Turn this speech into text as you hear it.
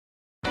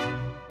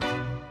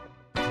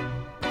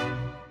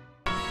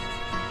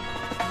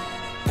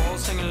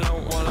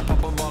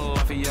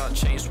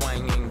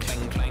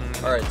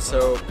Alright,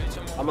 so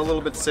I'm a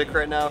little bit sick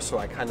right now, so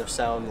I kind of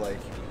sound like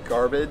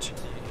garbage.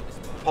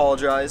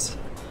 Apologize,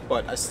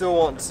 but I still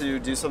want to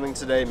do something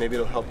today. Maybe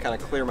it'll help kind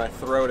of clear my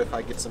throat if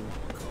I get some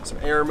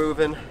air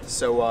moving.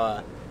 So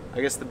I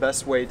guess the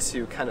best way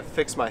to kind of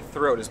fix my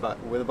throat is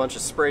with a bunch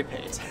of spray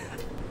paint.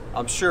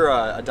 I'm sure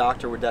a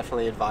doctor would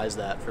definitely advise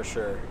that for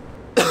sure.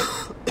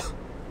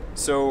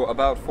 So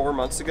about 4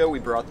 months ago, we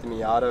brought the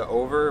Miata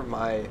over.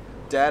 My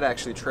dad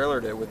actually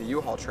trailered it with a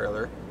U-Haul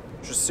trailer,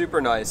 which was super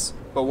nice.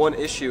 But one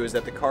issue is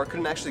that the car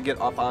couldn't actually get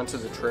up onto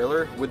the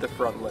trailer with the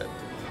front lip.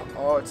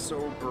 Oh, it's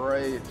so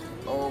bright.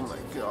 Oh my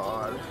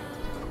god.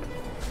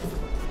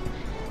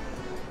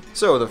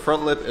 So the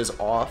front lip is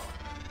off,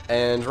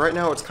 and right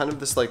now it's kind of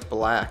this like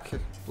black,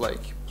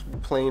 like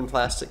plain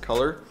plastic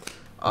color.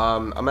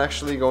 I'm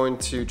actually going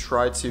to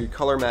try to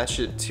color match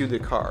it to the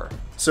car.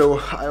 So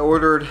I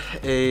ordered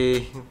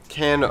a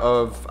can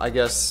of, I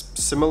guess,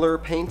 similar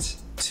paint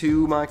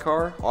to my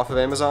car off of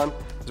Amazon,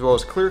 as well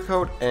as clear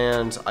coat,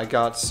 and I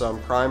got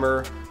some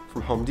primer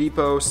from Home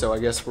Depot, so I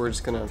guess we're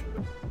just gonna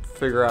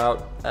figure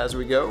out as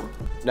we go.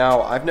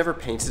 Now, I've never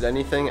painted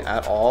anything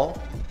at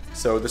all,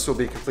 so this will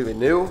be completely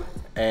new,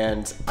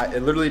 and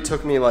it literally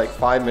took me like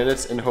 5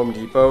 minutes in Home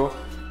Depot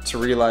to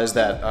realize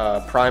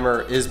that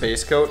primer is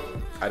base coat.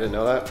 I didn't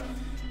know that.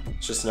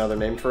 It's just another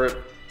name for it.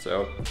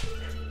 So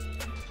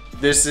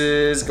this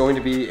is going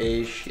to be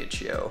a shit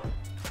show.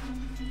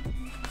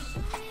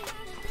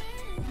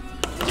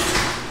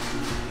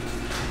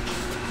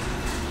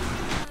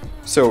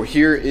 So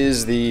here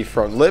is the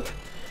front lip.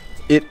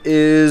 It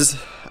is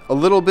a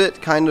little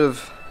bit kind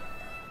of,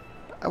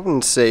 I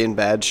wouldn't say in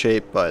bad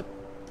shape, but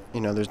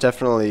you know, there's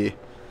definitely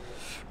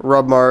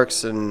rub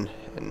marks and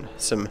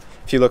some,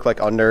 if you look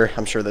like under,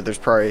 I'm sure that there's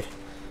probably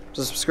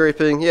some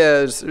scraping. Yeah,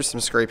 there's some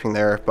scraping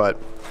there, but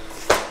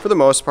for the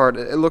most part,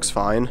 it looks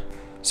fine.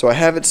 So I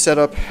have it set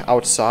up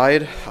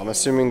outside. I'm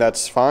assuming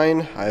that's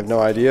fine. I have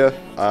no idea.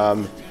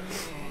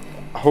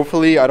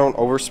 Hopefully I don't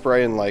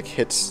overspray and like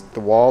hit the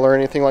wall or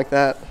anything like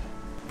that.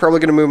 Probably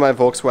gonna move my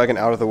Volkswagen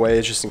out of the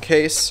way just in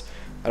case.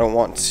 I don't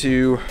want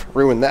to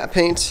ruin that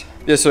paint.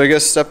 Yeah, so I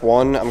guess step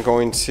one, I'm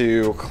going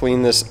to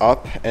clean this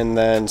up and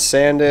then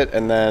sand it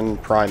and then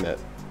prime it,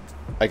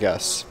 I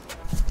guess.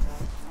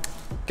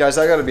 Guys,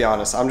 I gotta be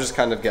honest, I'm just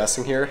kind of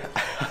guessing here.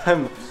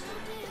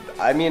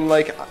 I mean,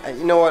 like,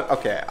 you know what?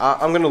 Okay,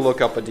 I'm gonna look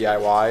up a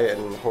DIY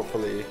and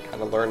hopefully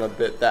kind of learn a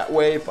bit that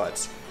way,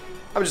 but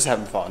I'm just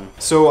having fun.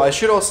 So I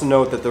should also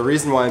note that the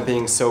reason why I'm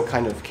being so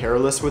kind of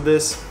careless with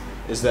this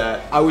is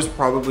that I was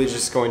probably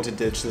just going to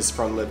ditch this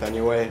front lip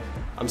anyway.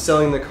 I'm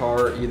selling the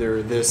car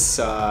either this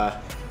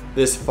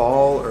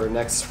fall or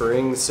next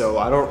spring, so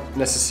I don't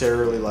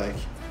necessarily like,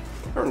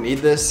 I don't need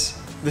this.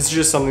 This is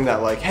just something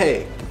that like,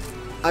 hey,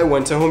 I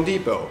went to Home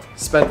Depot,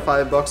 spent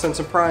 $5 on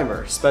some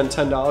primer, spent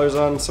 $10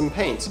 on some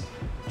paint.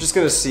 Just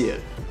gonna see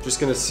it.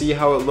 Just gonna see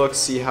how it looks,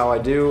 see how I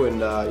do,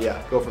 and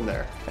yeah, go from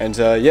there. And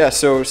yeah,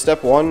 so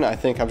step one, I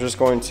think I'm just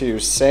going to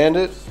sand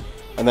it,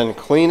 and then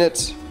clean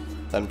it,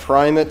 then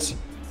prime it,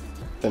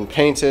 then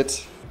paint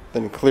it,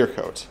 then clear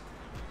coat.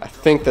 I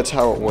think that's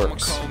how it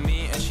works.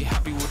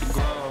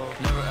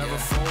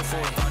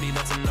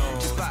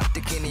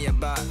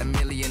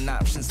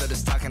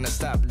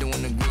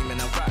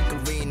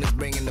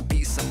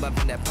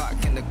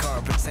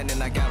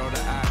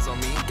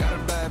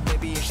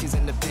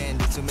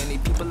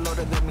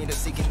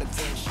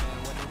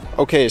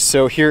 Okay,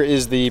 so here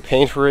is the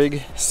paint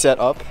rig set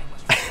up.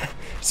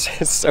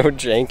 It's so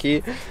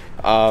janky,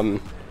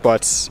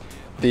 but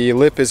the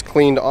lip is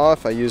cleaned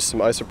off. I used some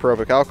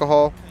isopropyl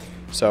alcohol,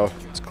 so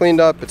it's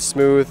cleaned up, it's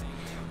smooth,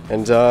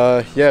 and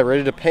yeah,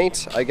 ready to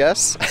paint, I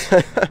guess.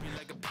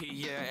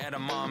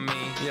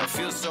 Yeah,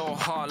 feel so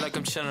hot like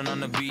I'm chilling on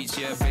the beach.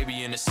 Yeah,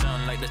 baby in the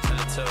sun like the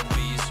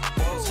Teletubbies.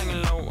 Balls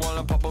hanging low while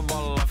I pop a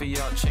bottle off of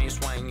your chain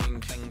swinging,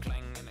 clang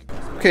clang.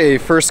 Okay,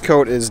 first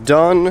coat is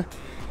done.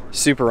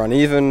 Super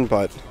uneven,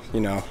 but you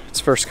know, it's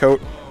first coat.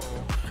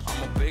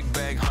 I'm a big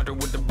bag hunter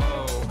with the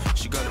bow.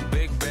 She got a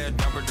big bed,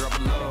 never drop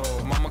it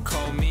low. Mama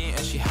called me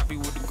and she happy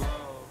with the grow.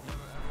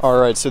 All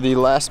right, so the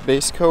last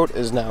base coat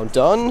is now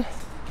done.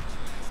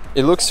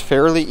 It looks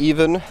fairly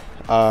even.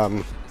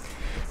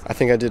 I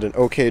think I did an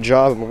okay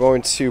job. I'm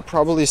going to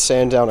probably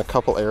sand down a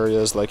couple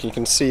areas. Like you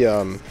can see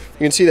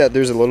that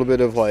there's a little bit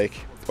of like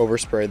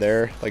overspray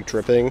there, like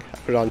dripping. I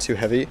put it on too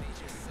heavy.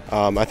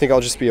 I think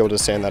I'll just be able to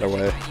sand that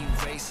away.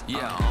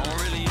 Yeah, I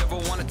don't really ever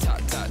want to top.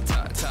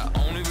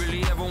 Only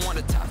really ever want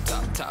to top.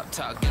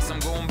 Guess I'm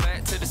going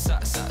back to the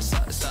side.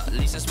 At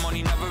least this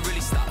money never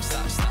really stop.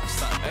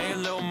 Hey,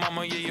 little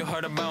mama, yeah, you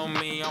heard about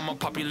me. I'ma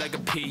pop you like a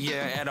pea,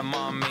 yeah, at a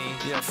mommy.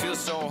 Yeah, feel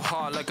so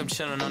hot like I'm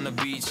chilling on the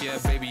beach. Yeah,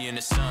 baby in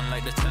the sun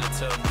like the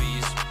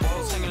Teletubbies.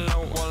 Balls hanging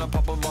low while I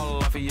pop a bottle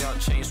off of your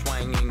chain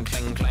swinging,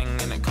 clang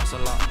clang, and it costs a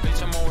lot.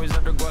 Bitch, I'm always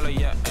at the guala,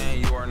 yeah,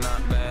 and you are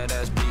not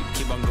badass beat.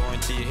 Keep on going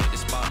till you hit the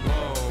spot.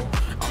 Whoa,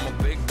 I'm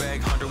a big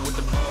bag hunter with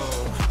the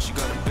bow. She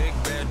got a big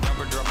bed,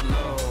 never drop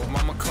low.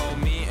 Mama called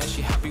me and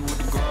she happy with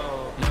the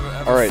grow.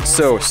 All right,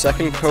 so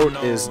second coat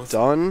is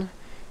done.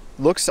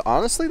 looks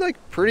honestly like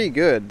pretty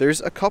good.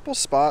 There's a couple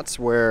spots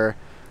where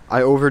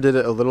I overdid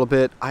it a little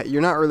bit.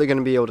 You're not really going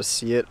to be able to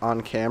see it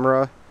on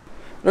camera.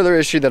 Another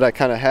issue that I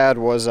kind of had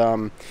was,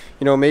 you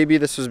know, maybe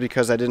this was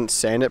because I didn't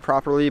sand it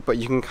properly, but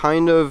you can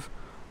kind of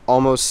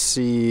almost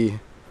see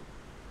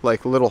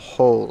like little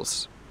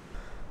holes.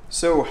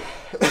 So,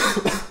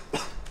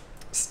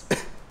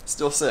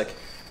 still sick.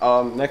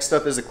 Next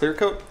up is a clear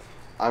coat.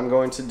 I'm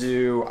going to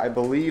do, I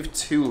believe,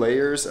 2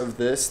 layers of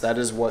this. That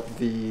is what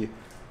the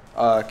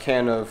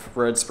can of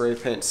red spray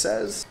paint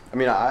says. I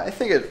mean, I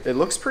think it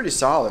looks pretty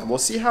solid. We'll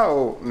see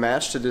how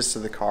matched it is to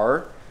the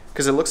car,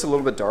 because it looks a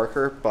little bit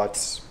darker,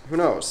 but who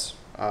knows.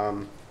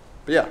 But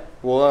yeah,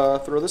 we'll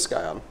throw this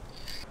guy on.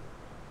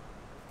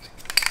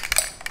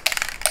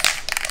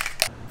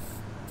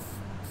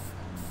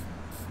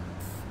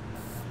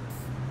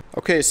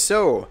 Okay,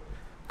 so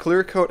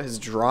clear coat has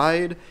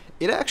dried.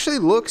 It actually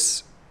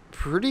looks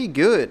pretty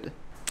good.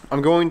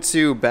 I'm going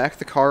to back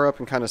the car up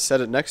and kind of set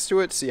it next to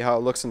it, see how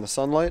it looks in the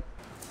sunlight.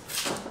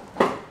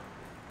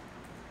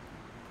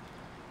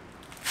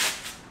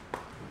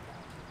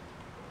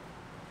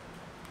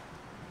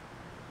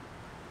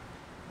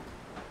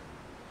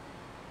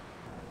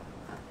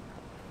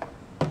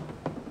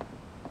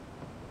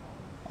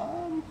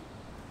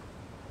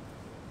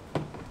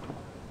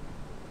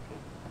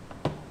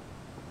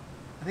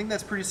 I think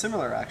that's pretty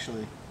similar,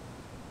 actually.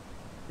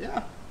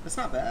 Yeah, that's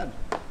not bad.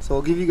 So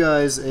I'll give you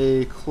guys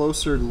a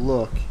closer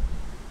look.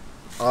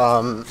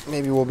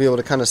 Maybe we'll be able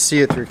to kind of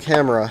see it through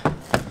camera.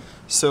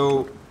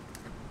 So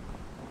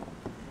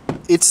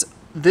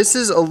this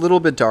is a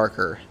little bit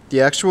darker. The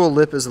actual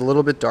lip is a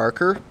little bit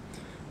darker,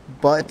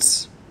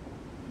 but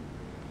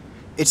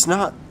it's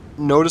not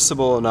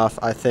noticeable enough,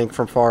 I think,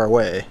 from far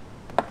away.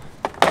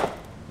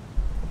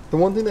 The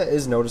one thing that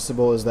is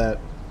noticeable is that,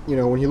 you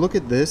know, when you look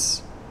at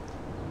this,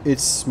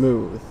 it's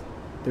smooth.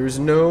 There's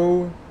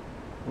no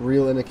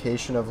real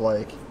indication of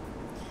like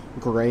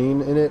grain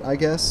in it, I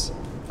guess.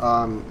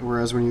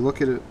 Whereas when you look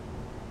at it,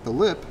 the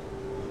lip,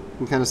 you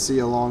can kind of see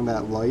along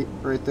that light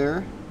right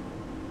there.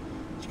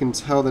 You can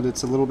tell that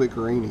it's a little bit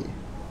grainy.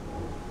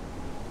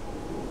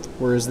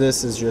 Whereas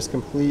this is just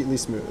completely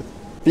smooth.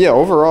 But yeah,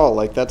 overall,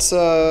 like that's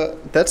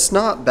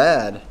not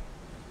bad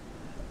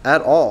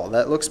at all.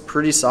 That looks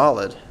pretty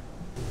solid.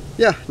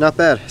 Yeah, not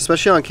bad.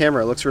 Especially on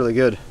camera, it looks really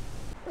good.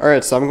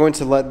 Alright, so I'm going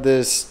to let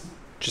this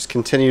just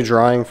continue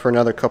drying for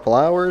another couple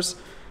hours,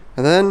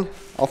 and then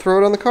I'll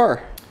throw it on the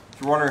car.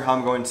 If you're wondering how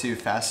I'm going to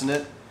fasten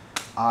it,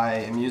 I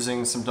am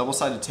using some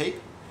double-sided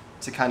tape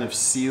to kind of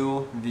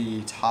seal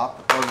the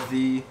top of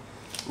the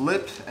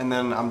lip, and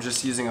then I'm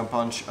just using a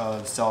bunch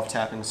of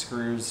self-tapping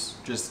screws,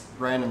 just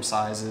random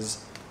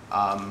sizes,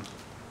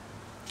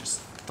 just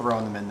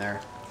throwing them in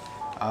there.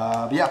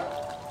 But yeah.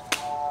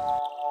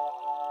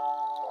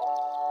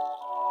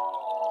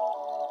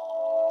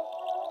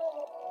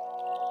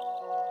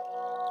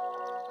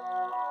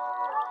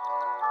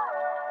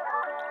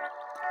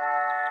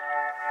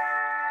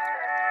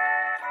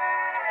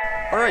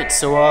 Alright,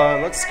 so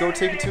let's go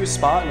take it to a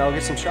spot and I'll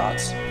get some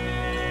shots.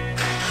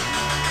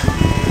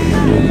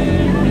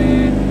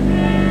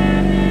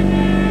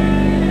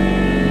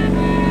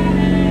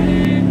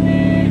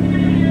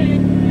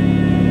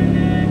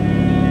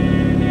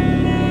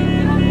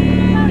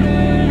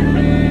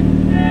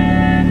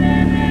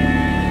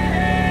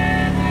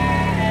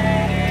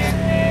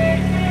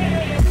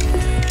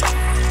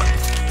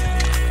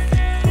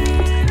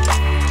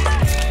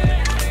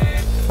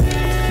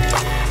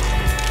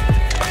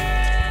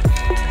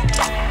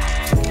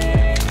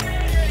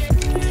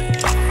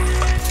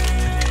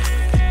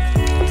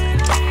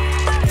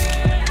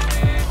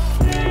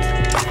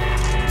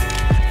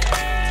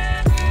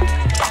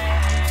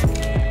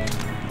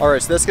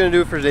 Alright, so that's going to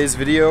do it for today's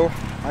video.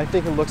 I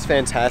think it looks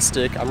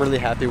fantastic. I'm really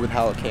happy with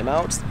how it came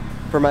out.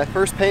 For my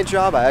first paint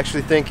job, I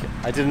actually think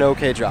I did an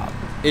okay job.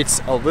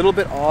 It's a little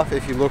bit off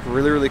if you look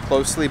really, really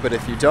closely, but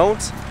if you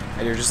don't,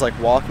 and you're just like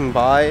walking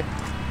by,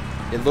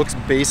 it looks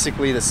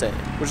basically the same,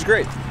 which is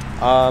great.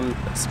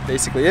 That's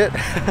basically it.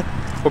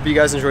 Hope you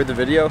guys enjoyed the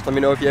video. Let me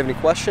know if you have any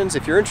questions.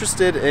 If you're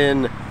interested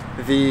in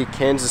the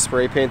cans of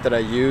spray paint that I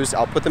used,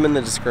 I'll put them in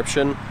the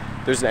description.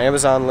 There's an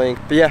Amazon link.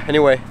 But yeah,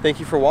 anyway, thank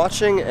you for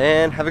watching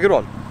and have a good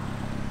one.